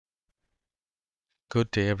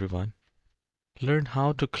Good day, everyone. Learn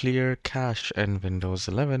how to clear cache in Windows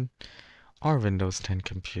 11 or Windows 10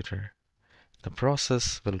 computer. The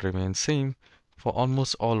process will remain same for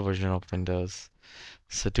almost all versions of Windows.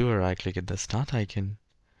 So do a right click at the start icon,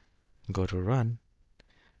 go to run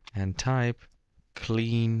and type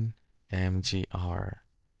clean mgr.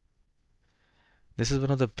 This is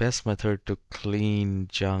one of the best method to clean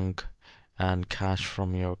junk and cache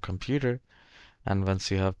from your computer. And once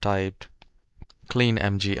you have typed clean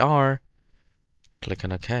mgr, click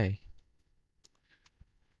on OK.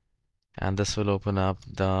 And this will open up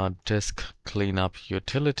the disk cleanup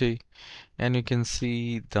utility, and you can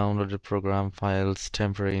see downloaded program files,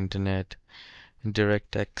 temporary internet,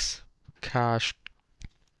 DirectX, cache.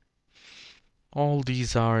 All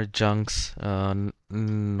these are junks,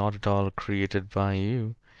 not at all created by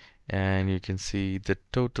you. And you can see the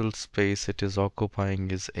total space it is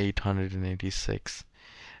occupying is 886.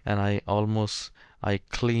 And I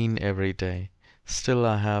clean every day. Still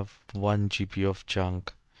I have 1 GB of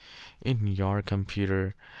junk. In your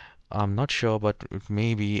computer, I'm not sure, but it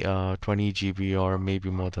may be 20 GB or maybe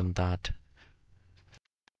more than that.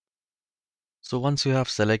 So once you have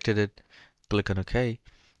selected it, click on OK,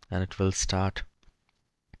 and it will start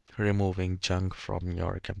removing junk from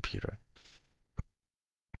your computer.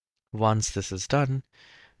 Once this is done,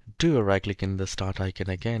 do a right click in the start icon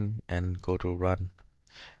again and go to run.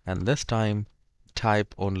 And this time,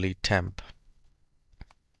 type only temp.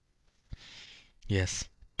 Yes,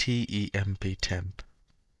 T-E-M-P, temp.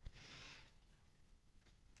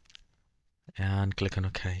 And click on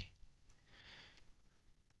OK.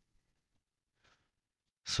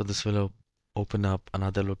 So this will open up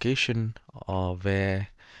another location where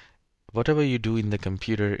whatever you do in the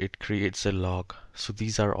computer, it creates a log. So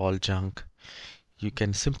these are all junk. You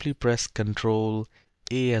can simply press Control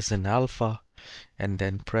A as in alpha and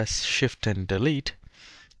then press Shift and Delete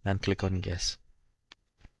and click on Yes.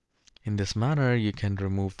 In this manner, you can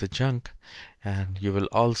remove the junk and you will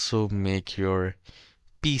also make your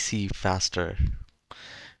PC faster.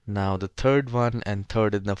 Now the third one and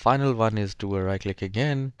the final one is do a right click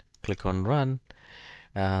again, click on Run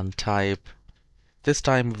and type. This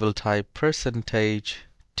time we will type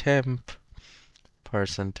 %temp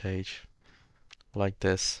percentage like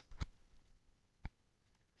this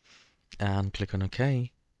and click on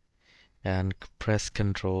OK and press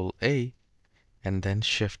Control A and then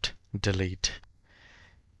Shift Delete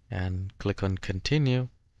and click on Continue,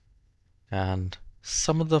 and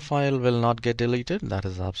some of the file will not get deleted. That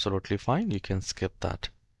is absolutely fine. You can skip that.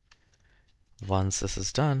 Once this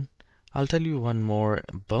is done, I'll tell you one more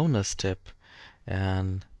bonus tip,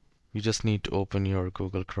 and you just need to open your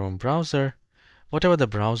Google Chrome browser, whatever the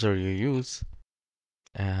browser you use,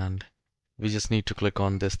 and we just need to click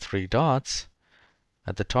on this 3 dots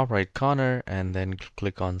at the top right corner and then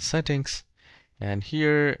click on Settings, and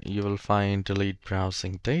here you will find Delete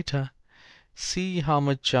Browsing Data. See how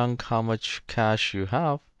much junk, how much cache you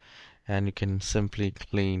have, and you can simply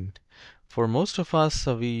clean. For most of us,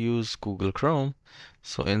 we use Google Chrome.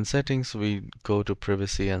 So in Settings, we go to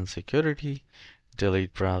Privacy and Security,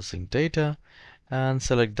 Delete Browsing Data, and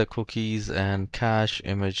select the cookies and cache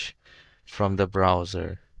image from the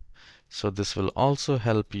browser. So this will also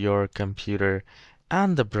help your computer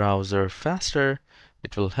and the browser faster.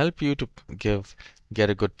 It will help you to get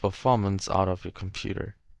a good performance out of your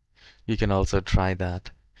computer. You can also try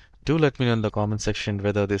that. Do let me know in the comment section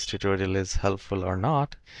whether this tutorial is helpful or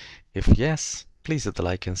not. If yes, please hit the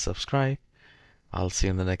like and subscribe. I'll see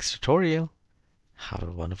you in the next tutorial. Have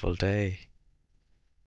a wonderful day.